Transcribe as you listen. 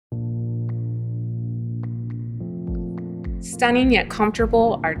Stunning yet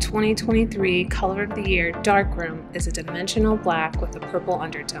comfortable, our 2023 color of the year, Darkroom, is a dimensional black with a purple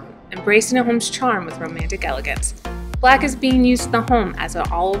undertone, embracing a home's charm with romantic elegance. Black is being used in the home as an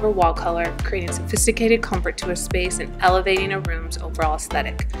all-over wall color, creating sophisticated comfort to a space and elevating a room's overall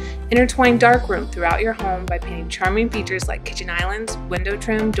aesthetic. Intertwine Darkroom throughout your home by painting charming features like kitchen islands, window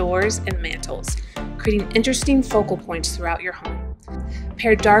trim, doors, and mantles, creating interesting focal points throughout your home.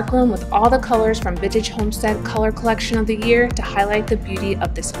 Pair Darkroom with all the colors from Vintage Homestead Color Collection of the Year to highlight the beauty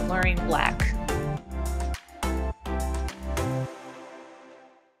of this alluring black.